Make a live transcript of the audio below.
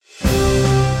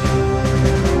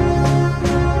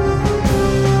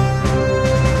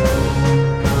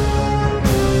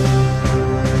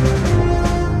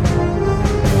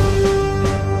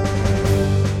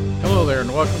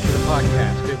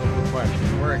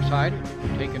excited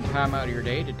you've taken time out of your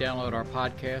day to download our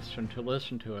podcasts and to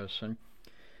listen to us, and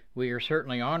we are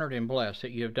certainly honored and blessed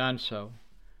that you have done so.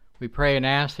 We pray and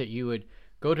ask that you would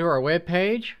go to our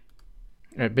webpage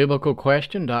at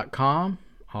biblicalquestion.com,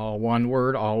 all one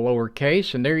word, all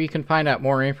lowercase, and there you can find out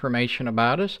more information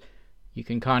about us. You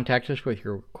can contact us with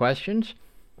your questions,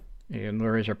 and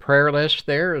there is a prayer list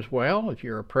there as well. If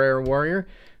you're a prayer warrior,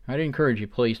 I'd encourage you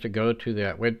please to go to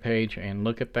that webpage and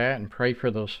look at that and pray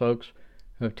for those folks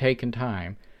who have taken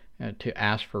time to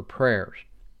ask for prayers.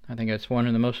 I think that's one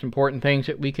of the most important things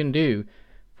that we can do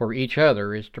for each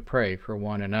other is to pray for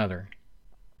one another.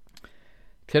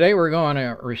 Today we're going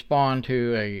to respond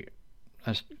to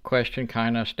a question,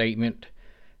 kind of statement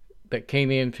that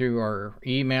came in through our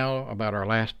email about our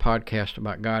last podcast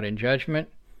about God and judgment.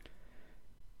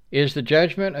 Is the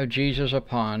judgment of Jesus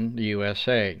upon the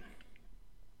USA?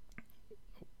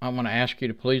 I want to ask you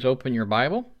to please open your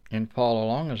Bible and follow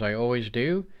along as I always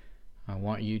do. I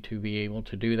want you to be able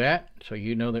to do that so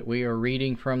you know that we are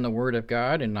reading from the Word of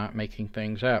God and not making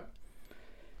things up.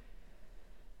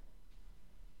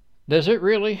 Does it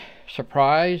really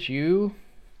surprise you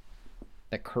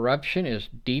that corruption is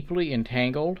deeply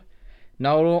entangled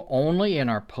not only in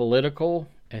our political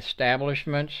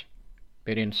establishments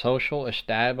but in social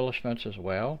establishments as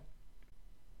well?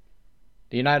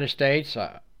 The United States,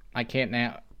 I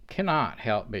cannot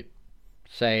help but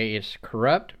say it's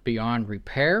corrupt beyond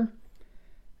repair.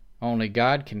 Only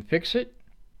God can fix it.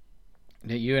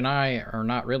 That you and I are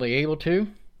not really able to.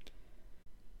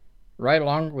 Right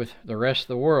along with the rest of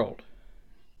the world.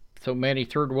 So many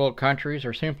third world countries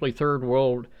are simply third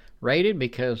world rated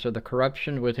because of the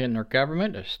corruption within their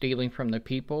government, of stealing from the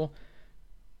people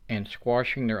and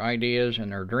squashing their ideas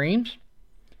and their dreams.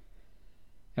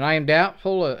 And I am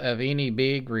doubtful of any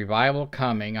big revival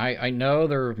coming. I know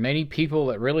there are many people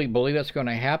that really believe that's going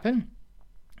to happen.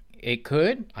 It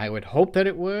could. I would hope that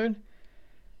it would.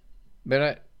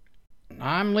 But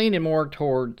I'm leaning more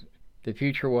toward the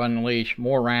future will unleash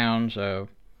more rounds of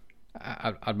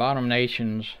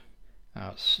abominations,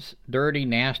 dirty,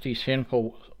 nasty,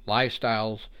 sinful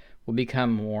lifestyles will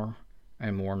become more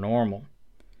and more normal.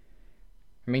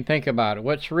 I mean, think about it.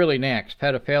 What's really next?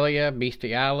 Pedophilia,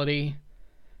 bestiality.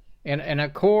 And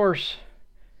of course,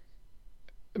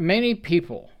 many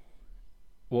people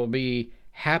will be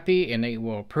happy and they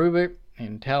will approve it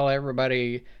and tell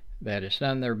everybody that it's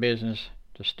none of their business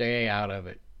to stay out of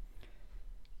it.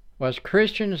 Well, as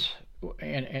Christians,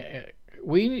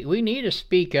 we need to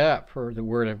speak up for the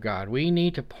Word of God. We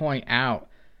need to point out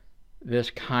this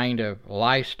kind of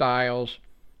lifestyles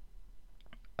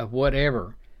of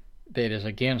whatever that is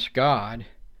against God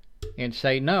and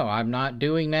say, no, I'm not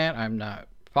doing that. I'm not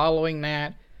following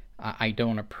that. I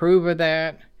don't approve of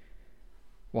that.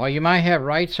 While you might have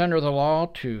rights under the law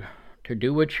to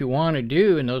do what you want to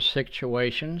do in those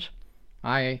situations,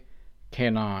 I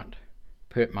cannot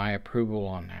put my approval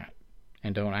on that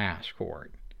and don't ask for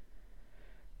it.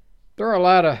 There are a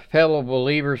lot of fellow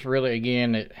believers really,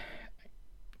 again,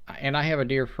 and I have a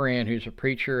dear friend who's a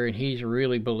preacher and he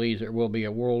really believes there will be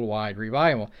a worldwide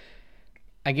revival.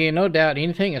 Again, no doubt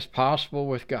anything is possible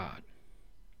with God.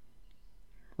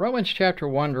 Romans chapter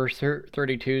 1 verse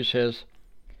 32 says,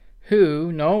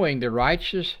 who, knowing the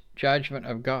righteous judgment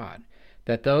of God,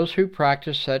 that those who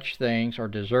practice such things are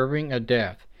deserving of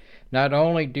death, not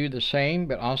only do the same,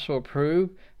 but also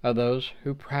approve of those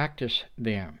who practice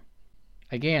them.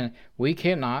 Again, we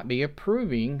cannot be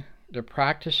approving the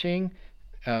practicing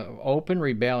open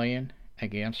rebellion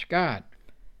against God.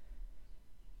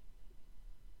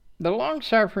 The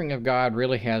long-suffering of God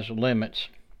really has limits,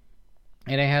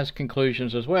 and it has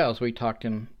conclusions as well, as we talked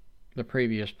in the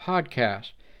previous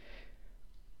podcast.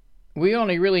 We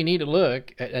only really need to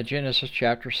look at Genesis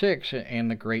chapter 6 and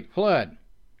the great flood.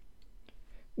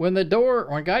 When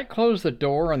God closed the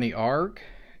door on the ark,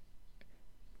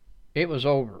 it was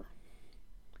over.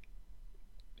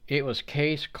 It was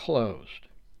case closed.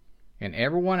 And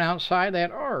everyone outside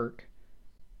that ark,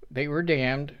 they were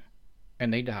damned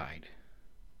and they died.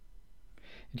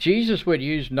 Jesus would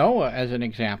use Noah as an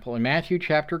example in Matthew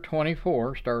chapter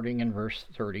 24, starting in verse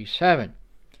 37.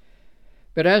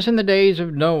 But as in the days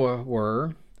of Noah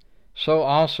were, so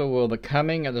also will the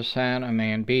coming of the Son of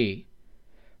Man be.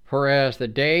 For as the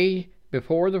day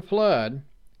before the flood,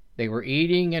 they were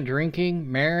eating and drinking,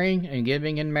 marrying and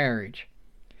giving in marriage,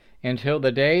 until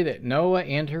the day that Noah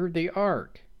entered the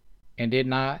ark, and did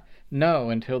not know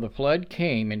until the flood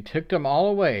came and took them all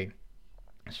away.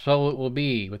 So it will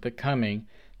be with the coming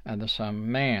of the Son of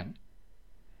Man.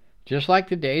 Just like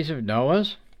the days of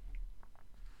Noah's,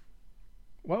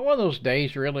 what were those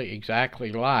days really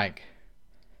exactly like?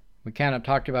 We kind of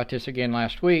talked about this again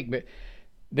last week, but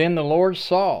Then the Lord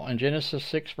saw, in Genesis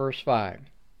 6, verse 5,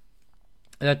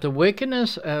 that the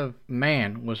wickedness of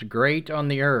man was great on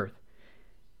the earth,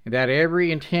 and that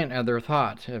every intent of their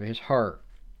thoughts of his heart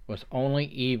was only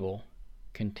evil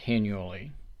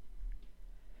continually.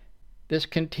 This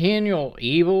continual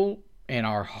evil in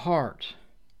our hearts,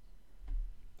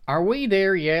 are we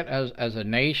there yet as a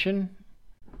nation?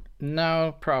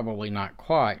 No, probably not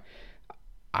quite.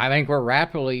 I think we're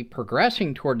rapidly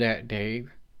progressing toward that day.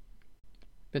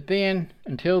 But then,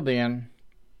 until then,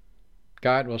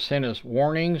 God will send us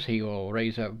warnings. He will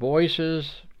raise up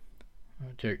voices.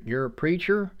 You're a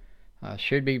preacher,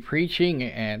 should be preaching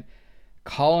and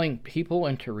calling people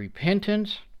into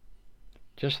repentance,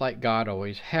 just like God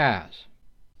always has.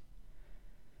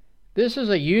 This is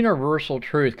a universal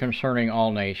truth concerning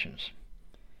all nations.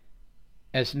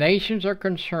 As nations are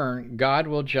concerned, God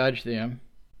will judge them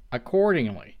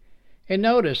accordingly. And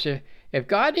notice, if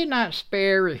God did not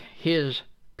spare his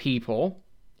people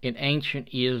in ancient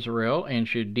Israel and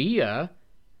Judea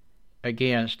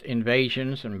against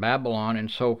invasions in Babylon and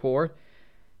so forth,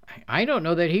 I don't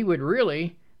know that he would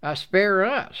really spare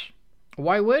us.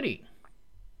 Why would he?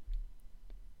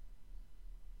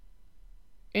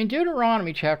 In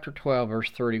Deuteronomy chapter 12, verse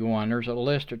 31, there's a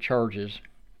list of charges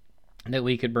that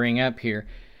we could bring up here.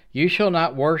 You shall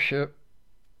not worship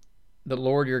the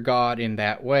Lord your God in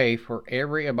that way, for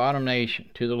every abomination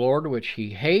to the Lord which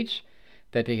he hates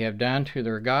that they have done to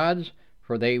their gods,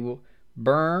 for they will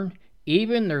burn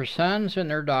even their sons and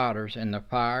their daughters in the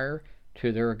fire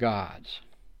to their gods.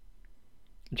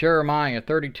 Jeremiah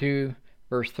 32,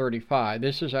 verse 35,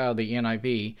 this is out of the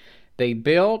NIV. They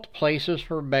built places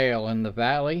for Baal in the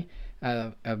valley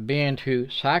of Ben to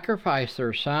sacrifice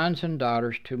their sons and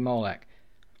daughters to Molech.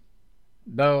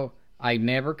 Though I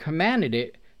never commanded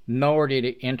it, nor did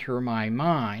it enter my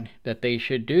mind that they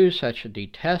should do such a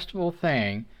detestable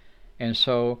thing, and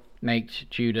so makes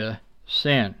Judah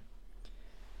sin.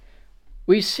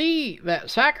 We see that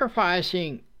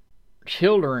sacrificing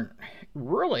children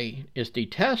really is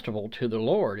detestable to the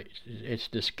Lord. It's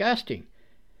disgusting.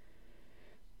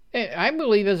 I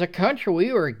believe as a country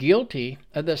we are guilty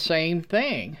of the same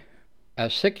thing.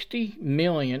 60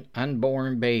 million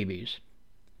unborn babies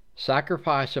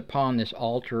sacrificed upon this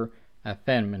altar of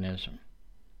feminism.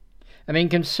 I mean,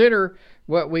 consider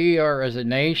what we are as a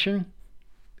nation.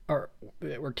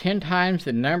 We're 10 times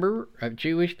the number of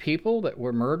Jewish people that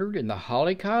were murdered in the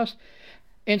Holocaust.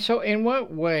 And so in what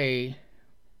way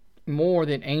more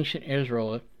than ancient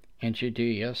Israel and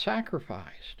Judea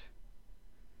sacrificed?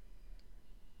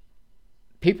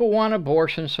 People want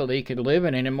abortion so they could live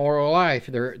an immoral life.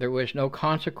 There was no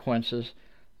consequences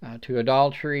to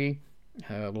adultery,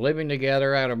 living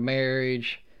together out of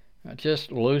marriage,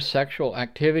 just loose sexual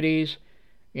activities,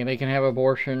 and they can have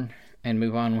abortion and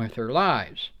move on with their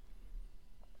lives.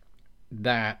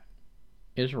 That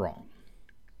is wrong.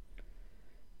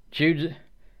 Jude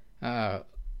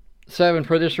 7,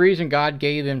 for this reason God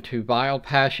gave them to vile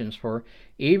passions, for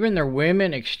even their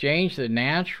women exchanged the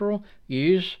natural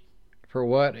use for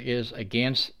what is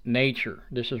against nature.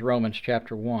 This is Romans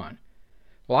chapter 1.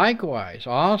 Likewise,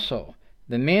 also,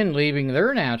 the men leaving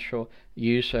their natural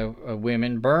use of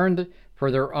women burned for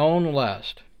their own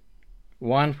lust,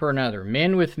 one for another,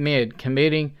 men with men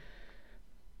committing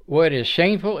what is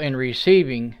shameful and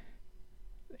receiving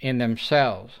in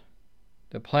themselves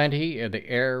the plenty of the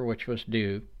error which was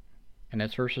due. And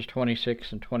that's verses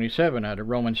 26 and 27 out of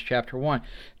Romans chapter 1.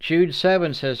 Jude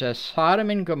 7 says, as Sodom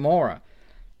and Gomorrah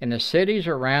and the cities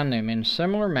around them in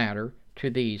similar manner to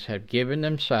these have given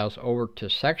themselves over to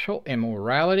sexual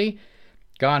immorality,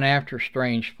 gone after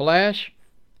strange flesh,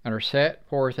 and are set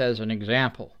forth as an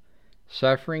example,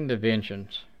 suffering the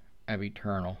vengeance of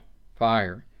eternal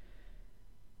fire.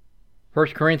 1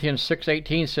 Corinthians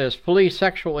 6:18 says, flee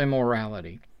sexual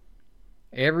immorality.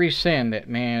 Every sin that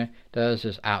man does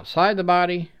is outside the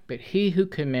body, but he who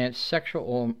commits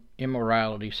sexual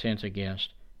immorality sins against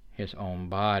his own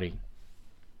body.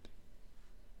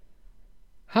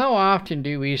 How often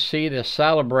do we see the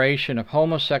celebration of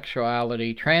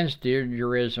homosexuality,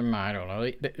 transgenderism, I don't know,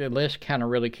 the list kind of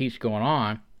really keeps going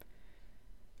on,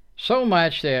 so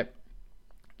much that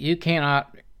you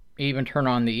cannot even turn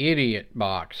on the idiot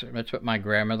box. That's what my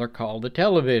grandmother called the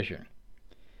television,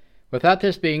 without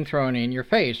this being thrown in your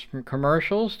face. From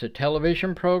commercials to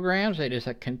television programs, it is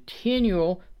a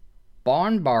continual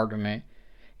bombardment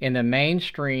in the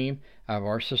mainstream of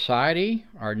our society,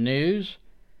 our news,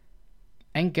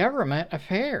 and government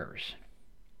affairs.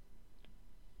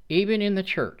 Even in the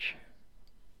church,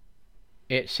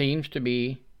 it seems to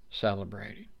be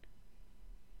celebrated.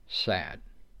 Sad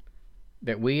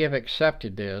that we have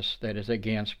accepted this that is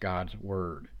against God's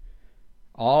word.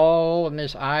 all in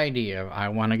this idea of I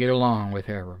want to get along with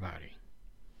everybody.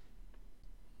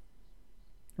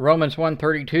 Romans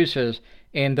 1:32 says,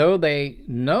 and though they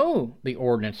know the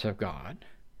ordinance of God,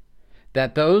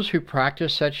 that those who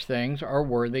practice such things are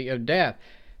worthy of death,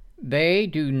 they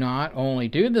do not only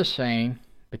do the same,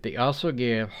 but they also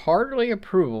give heartily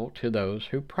approval to those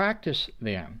who practice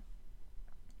them.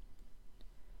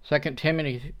 2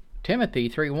 Timothy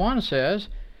 3:1 says,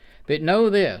 but know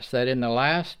this, that in the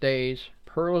last days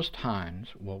perilous times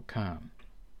will come.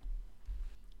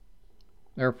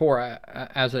 Therefore,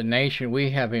 as a nation, we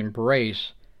have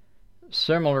embraced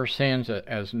similar sins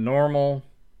as normal,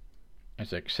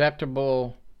 as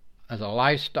acceptable, as a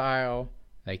lifestyle.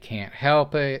 They can't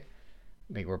help it.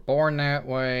 They were born that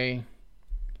way.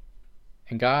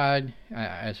 And God,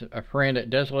 as a friend that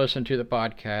does listen to the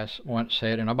podcast once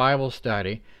said in a Bible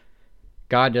study,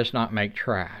 God does not make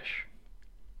trash.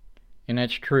 And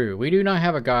that's true. We do not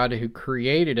have a God who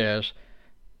created us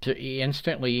to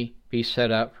instantly be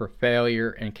set up for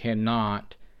failure and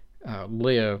cannot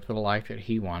live the life that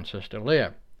He wants us to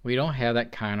live. We don't have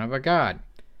that kind of a God.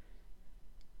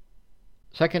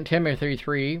 2 Timothy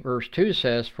 3 verse 2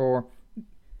 says, for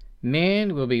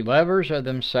men will be lovers of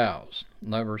themselves,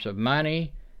 lovers of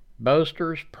money,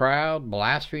 boasters, proud,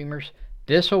 blasphemers,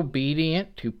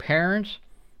 disobedient to parents,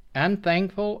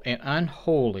 unthankful, and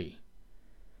unholy.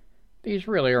 These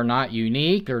really are not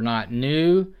unique. They're not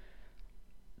new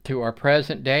to our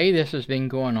present day. This has been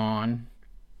going on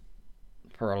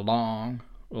for a long,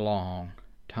 long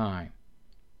time.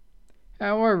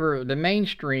 However, the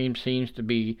mainstream seems to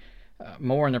be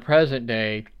more in the present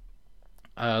day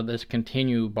this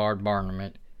continued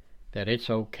bombardment that it's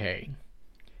okay.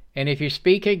 And if you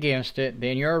speak against it,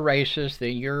 then you're a racist,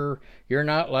 then you're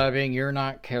not loving, you're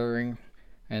not caring,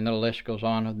 and the list goes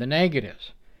on of the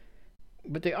negatives.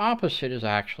 But the opposite is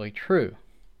actually true.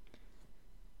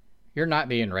 You're not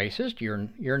being racist,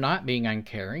 you're not being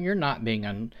uncaring, you're not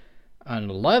being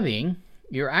unloving.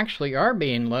 You actually are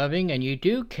being loving, and you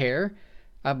do care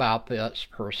about this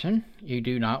person. You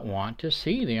do not want to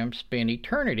see them spend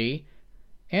eternity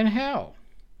in hell.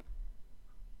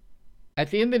 At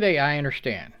the end of the day, I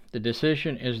understand. The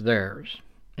decision is theirs.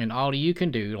 And all you can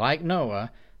do, like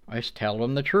Noah, is tell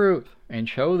them the truth and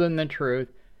show them the truth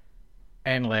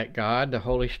and let God, the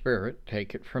Holy Spirit,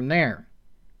 take it from there.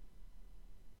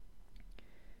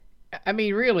 I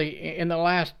mean, really, in the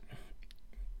last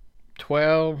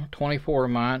 12, 24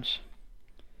 months,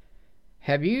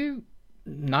 have you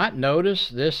not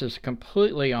noticed this is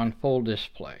completely on full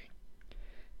display?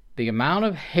 The amount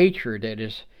of hatred that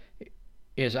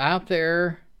is out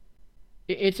there,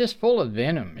 it's just full of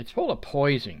venom. It's full of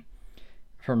poison.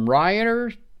 From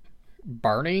rioters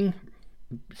burning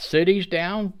cities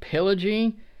down,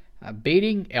 pillaging,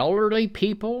 beating elderly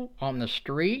people on the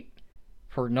street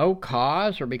for no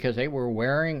cause or because they were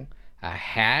wearing a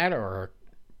hat or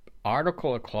an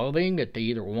article of clothing that they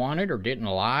either wanted or didn't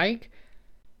like.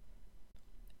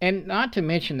 And not to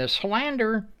mention the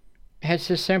slander has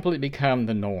just simply become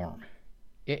the norm.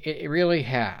 It really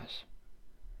has.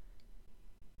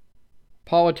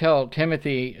 Paul would tell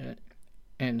Timothy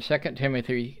in 2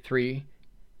 Timothy 3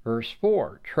 verse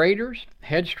 4, traitors,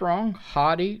 headstrong,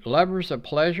 haughty, lovers of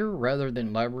pleasure rather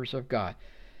than lovers of God.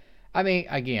 I mean,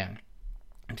 again,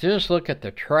 just look at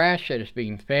the trash that is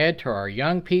being fed to our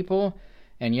young people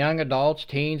and young adults,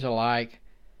 teens alike,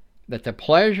 that the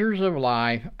pleasures of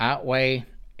life outweigh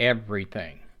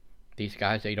everything. These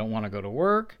guys, they don't want to go to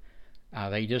work.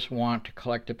 They just want to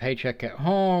collect a paycheck at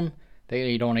home.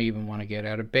 They don't even want to get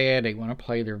out of bed. They want to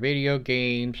play their video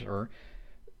games or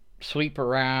sleep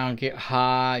around, get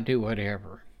high, do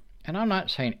whatever. And I'm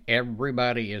not saying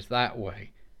everybody is that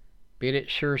way, but it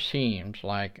sure seems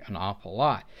like an awful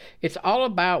lot. It's all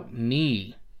about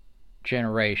me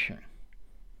generation.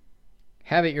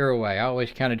 Have it your way. I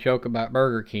always kind of joke about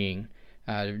Burger King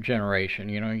generation.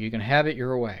 You know, you can have it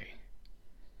your way.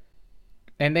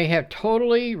 And they have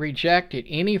totally rejected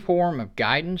any form of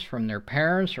guidance from their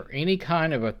parents or any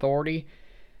kind of authority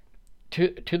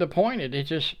to the point that it's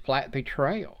just flat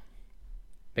betrayal.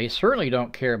 They certainly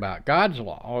don't care about God's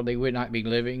law, or they would not be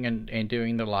living and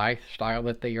doing the lifestyle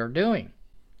that they are doing.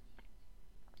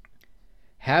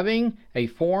 Having a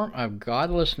form of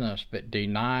godlessness but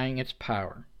denying its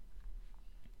power.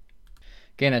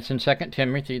 Again, it's in 2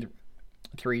 Timothy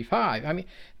 3:5. I mean,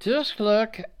 just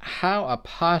look how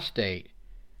apostate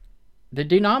the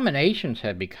denominations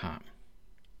have become.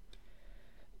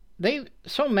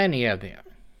 So many of them,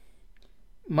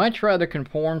 much rather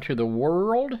conform to the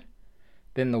world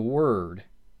than the Word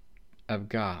of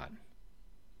God.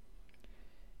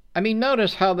 I mean,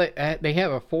 notice how they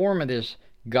have a form of this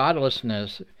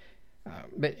godlessness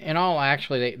But in all,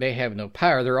 actually, they have no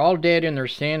power. They're all dead in their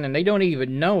sin, and they don't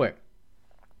even know it.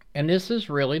 And this is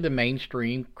really the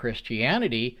mainstream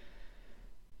Christianity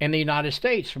in the United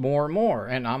States more and more.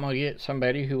 And I'm going to get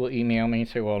somebody who will email me and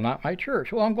say, well, not my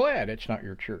church. Well, I'm glad it's not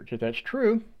your church. If that's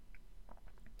true,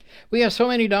 we have so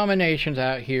many denominations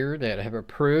out here that have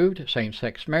approved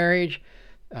same-sex marriage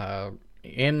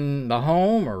in the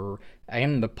home or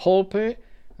in the pulpit.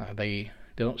 They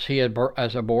don't see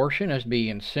as abortion as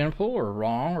being sinful or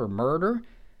wrong or murder.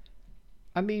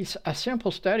 I mean, a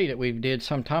simple study that we did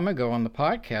some time ago on the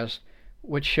podcast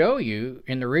would show you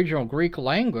in the original Greek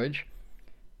language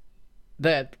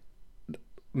that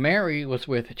Mary was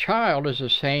with child is the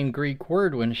same Greek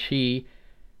word when she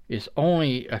is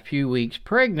only a few weeks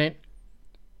pregnant,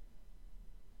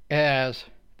 as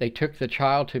they took the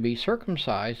child to be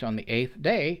circumcised on the 8th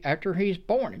day after he's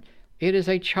born. It is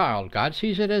a child. God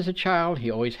sees it as a child.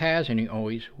 He always has, and he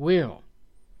always will.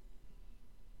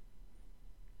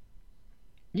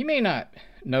 You may not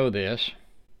know this,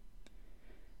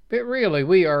 but really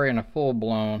we are in a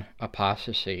full-blown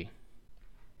apostasy.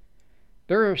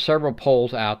 There are several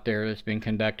polls out there that's been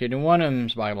conducted, and one of them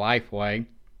is by Lifeway,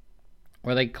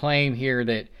 where they claim here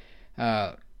that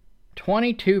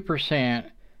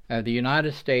 22% of the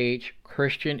United States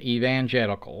Christian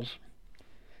evangelicals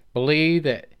believe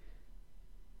that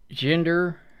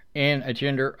gender and a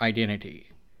gender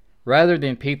identity, rather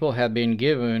than people have been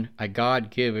given a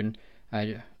God-given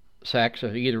sex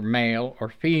of either male or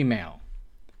female.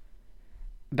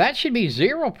 That should be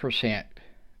 0%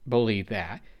 believe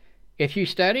that. If you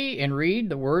study and read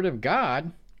the Word of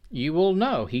God, you will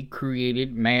know He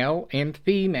created male and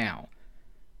female.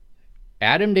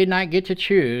 Adam did not get to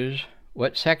choose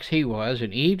what sex he was,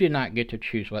 and Eve did not get to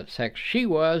choose what sex she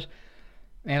was,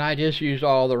 and I just used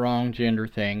all the wrong gender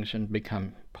things and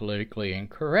become politically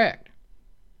incorrect.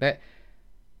 But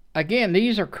again,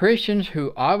 these are Christians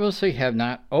who obviously have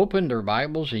not opened their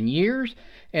Bibles in years,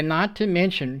 and not to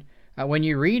mention, when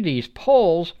you read these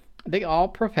polls, they all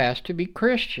profess to be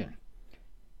Christian.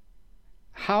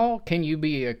 How can you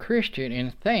be a Christian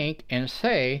and think and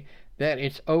say that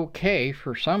it's okay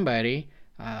for somebody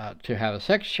to have a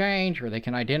sex change, or they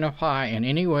can identify in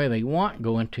any way they want,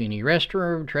 go into any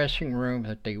restroom, dressing room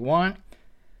that they want?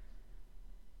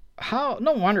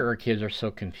 No wonder our kids are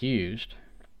so confused.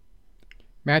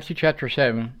 Matthew chapter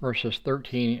 7, verses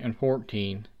 13 and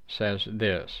 14 says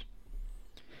this: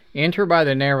 Enter by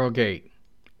the narrow gate,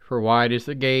 for wide is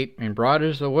the gate and broad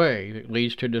is the way that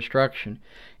leads to destruction,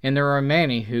 and there are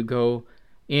many who go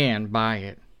in by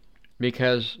it.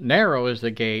 Because narrow is the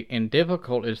gate and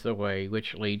difficult is the way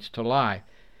which leads to life,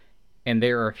 and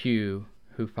there are few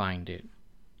who find it.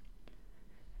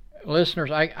 Listeners,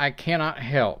 I cannot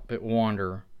help but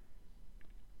wonder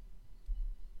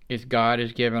if God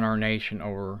has given our nation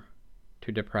over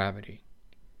to depravity.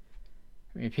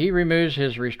 If He removes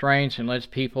His restraints and lets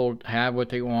people have what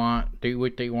they want, do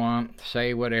what they want,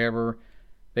 say whatever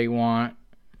they want,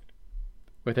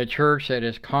 with a church that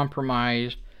is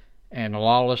compromised and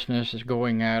lawlessness is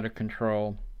going out of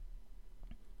control,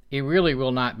 it really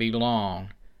will not be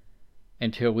long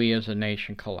until we as a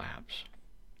nation collapse.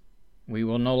 We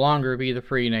will no longer be the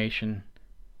free nation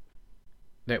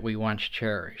that we once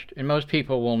cherished. And most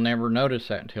people will never notice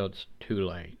that until it's too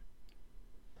late.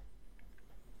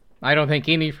 I don't think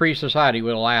any free society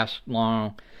will last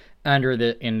long under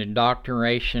the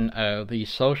indoctrination of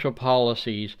these social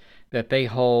policies that they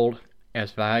hold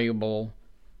as valuable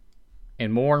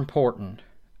and more important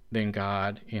than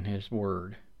God in His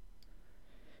Word.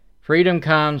 Freedom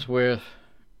comes with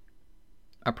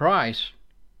a price,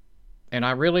 and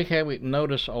I really have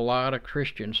noticed a lot of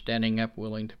Christians standing up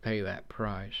willing to pay that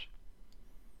price.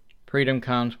 Freedom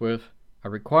comes with a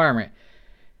requirement.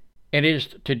 It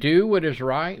is to do what is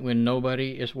right when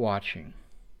nobody is watching.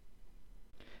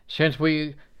 Since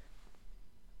we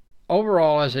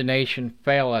overall as a nation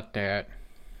fail at that,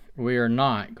 we are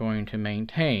not going to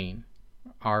maintain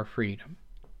our freedom.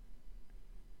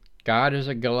 God is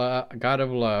a God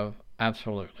of love,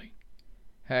 absolutely.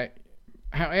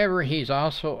 However, He's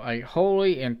also a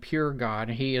holy and pure God.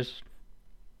 He is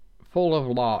full of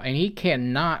law, and He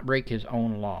cannot break His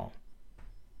own law.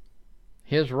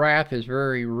 His wrath is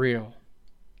very real.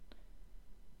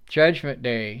 Judgment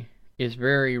Day is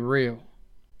very real.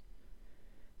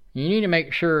 You need to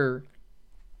make sure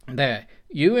that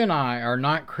you and I are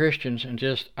not Christians in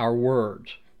just our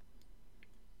words,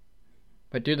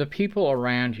 but do the people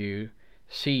around you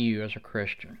see you as a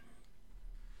Christian?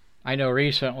 I know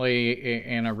recently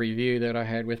in a review that I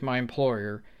had with my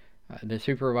employer, the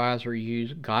supervisor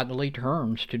used godly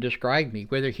terms to describe me.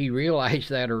 Whether he realized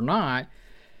that or not,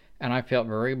 And I felt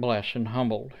very blessed and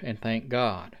humbled, and thank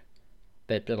God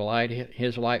that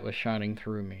His light was shining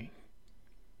through me.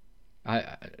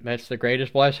 That's the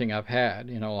greatest blessing I've had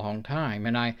in a long time,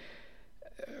 and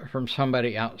from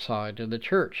somebody outside of the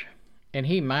church. And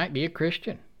he might be a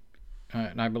Christian,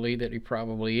 and I believe that he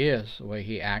probably is, the way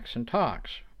he acts and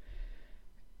talks.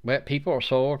 But people are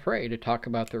so afraid to talk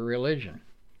about their religion,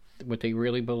 what they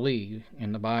really believe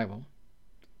in the Bible.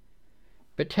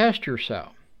 But test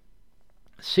yourself.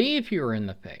 See if you're in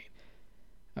the faith.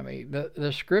 I mean,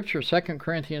 the scripture, 2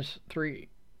 Corinthians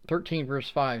 13 verse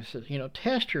 5 says,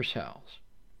 test yourselves.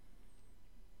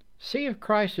 See if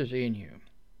Christ is in you.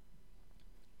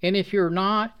 And if you're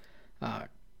not,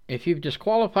 if you've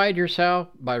disqualified yourself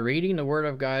by reading the Word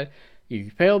of God,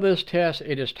 you failed this test,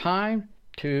 it is time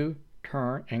to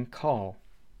turn and call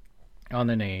on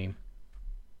the name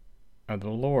of the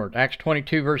Lord. Acts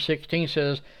 22 verse 16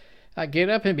 says, get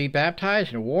up and be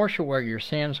baptized and wash away your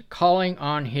sins, calling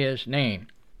on His name.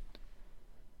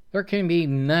 There can be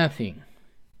nothing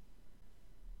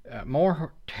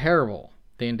more terrible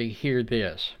than to hear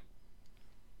this.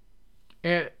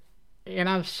 And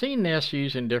I've seen this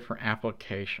used in different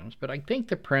applications, but I think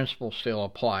the principle still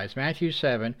applies. Matthew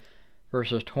 7,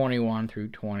 verses 21 through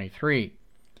 23.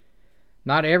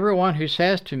 Not everyone who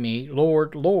says to me,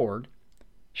 Lord, Lord,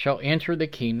 shall enter the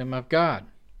kingdom of God,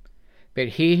 but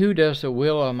he who does the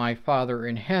will of my Father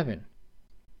in heaven.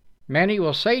 Many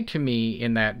will say to me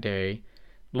in that day,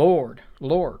 Lord,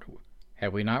 Lord,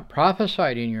 have we not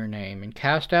prophesied in your name, and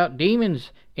cast out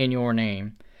demons in your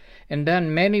name, and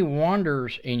done many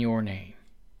wonders in your name?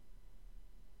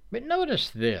 But notice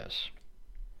this,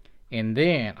 and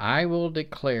then I will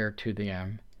declare to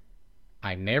them,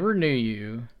 I never knew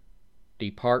you.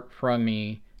 Depart from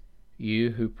me,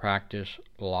 you who practice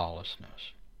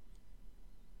lawlessness.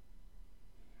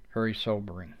 Very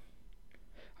sobering.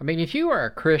 I mean, if you are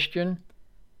a Christian,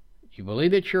 you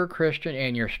believe that you're a Christian,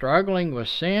 and you're struggling with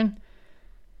sin,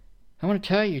 I want to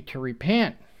tell you to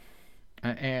repent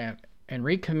and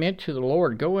recommit to the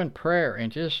Lord. Go in prayer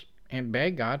and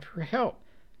beg God for help.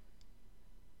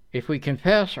 If we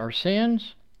confess our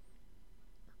sins,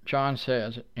 John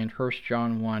says in 1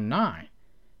 John 1:9,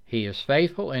 He is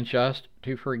faithful and just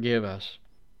to forgive us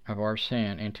of our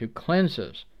sin and to cleanse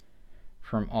us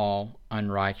from all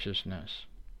unrighteousness.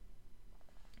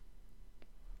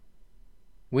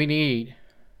 We need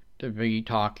to be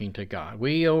talking to God.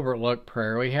 We overlook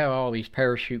prayer. We have all these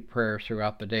parachute prayers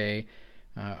throughout the day.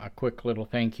 A quick little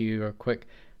thank you,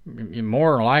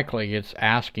 more likely it's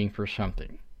asking for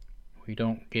something. We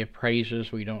don't give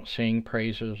praises, we don't sing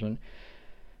praises, and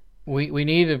we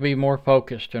need to be more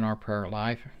focused in our prayer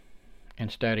life and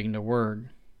studying the Word.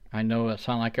 I know that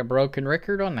sounds like a broken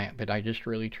record on that, but I just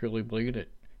really truly believe it,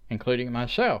 including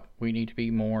myself. We need to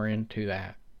be more into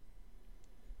that.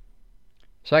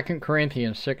 2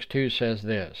 Corinthians 6:2 says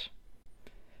this,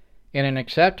 In an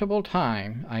acceptable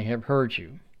time I have heard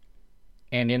you,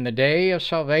 and in the day of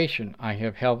salvation I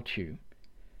have helped you.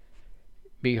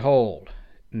 Behold,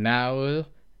 now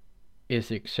is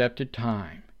the accepted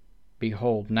time.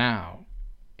 Behold, now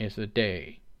is the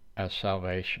day of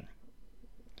salvation.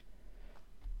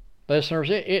 Listeners,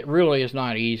 it really is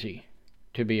not easy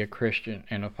to be a Christian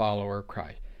and a follower of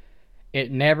Christ.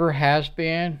 It never has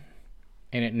been,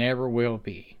 and it never will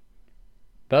be.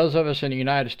 Those of us in the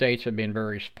United States have been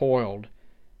very spoiled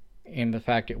in the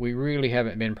fact that we really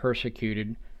haven't been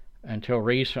persecuted until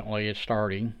recently. It's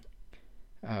starting.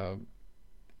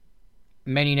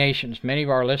 Many nations, many of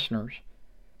our listeners,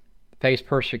 face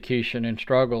persecution and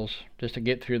struggles just to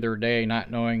get through their day,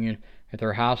 not knowing if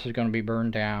their house is going to be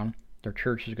burned down, their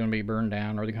church is going to be burned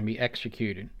down, or they're going to be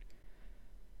executed.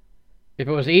 If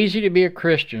it was easy to be a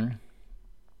Christian,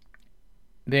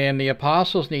 then the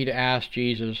apostles need to ask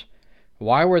Jesus,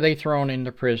 why were they thrown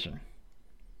into prison?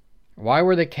 Why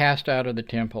were they cast out of the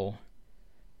temple?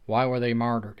 Why were they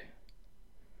martyred?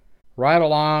 Right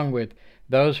along with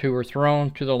those who were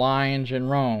thrown to the lions in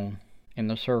Rome in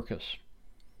the circus.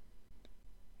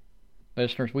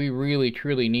 Listeners, we really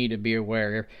truly need to be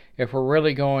aware. If we're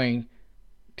really going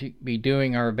to be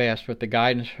doing our best with the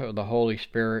guidance of the Holy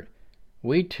Spirit,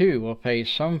 we too will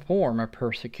face some form of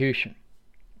persecution.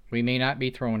 We may not be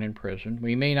thrown in prison.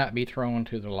 We may not be thrown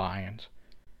to the lions.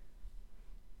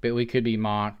 But we could be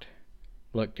mocked,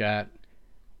 looked at,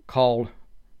 called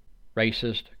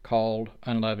racist, called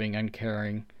unloving,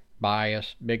 uncaring,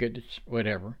 biased, bigoted,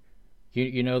 whatever.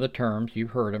 You know the terms.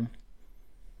 You've heard them.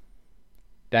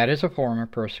 That is a form of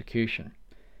persecution.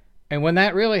 And when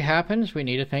that really happens, we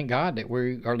need to thank God that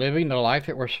we are living the life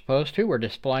that we're supposed to. We're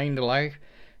displaying the life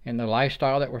and the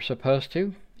lifestyle that we're supposed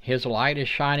to. His light is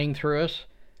shining through us.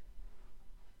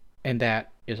 And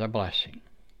that is a blessing.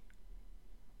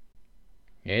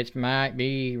 It might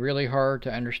be really hard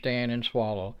to understand and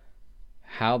swallow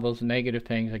how those negative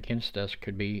things against us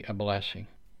could be a blessing.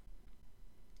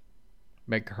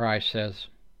 But Christ says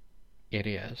it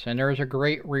is. And there is a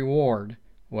great reward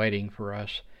waiting for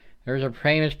us. There's a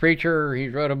famous preacher, he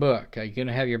wrote a book, You're going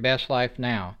to have your best life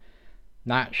now.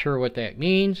 Not sure what that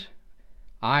means.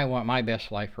 I want my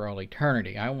best life for all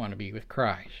eternity. I want to be with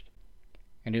Christ.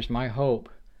 And it's my hope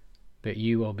that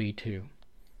you will be too.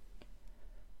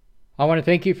 I want to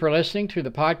thank you for listening to the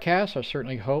podcast. I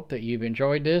certainly hope that you've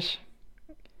enjoyed this.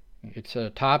 It's a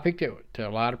topic that a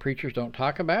lot of preachers don't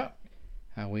talk about.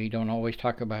 We don't always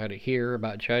talk about it here,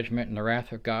 about judgment and the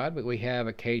wrath of God, but we have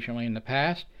occasionally in the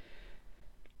past.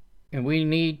 And we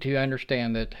need to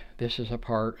understand that this is a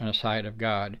part and a side of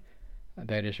God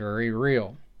that is very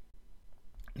real.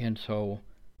 And so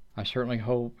I certainly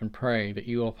hope and pray that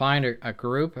you will find a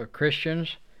group of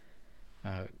Christians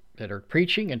that are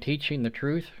preaching and teaching the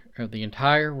truth of the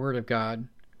entire Word of God,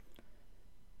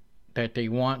 that they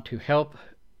want to help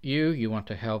you want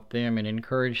to help them and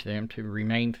encourage them to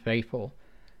remain faithful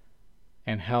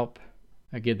and help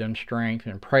give them strength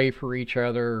and pray for each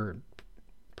other,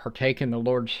 partake in the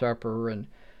Lord's Supper, and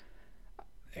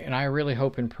I really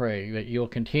hope and pray that you'll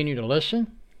continue to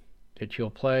listen, that you'll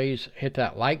please hit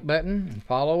that like button and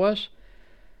follow us.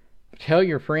 Tell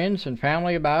your friends and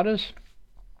family about us.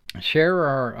 Share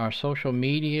our social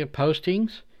media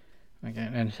postings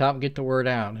and help get the word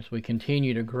out as we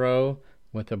continue to grow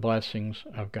with the blessings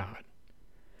of God.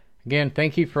 Again,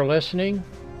 thank you for listening.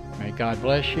 May God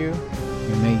bless you,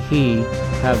 and may He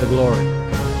have the glory.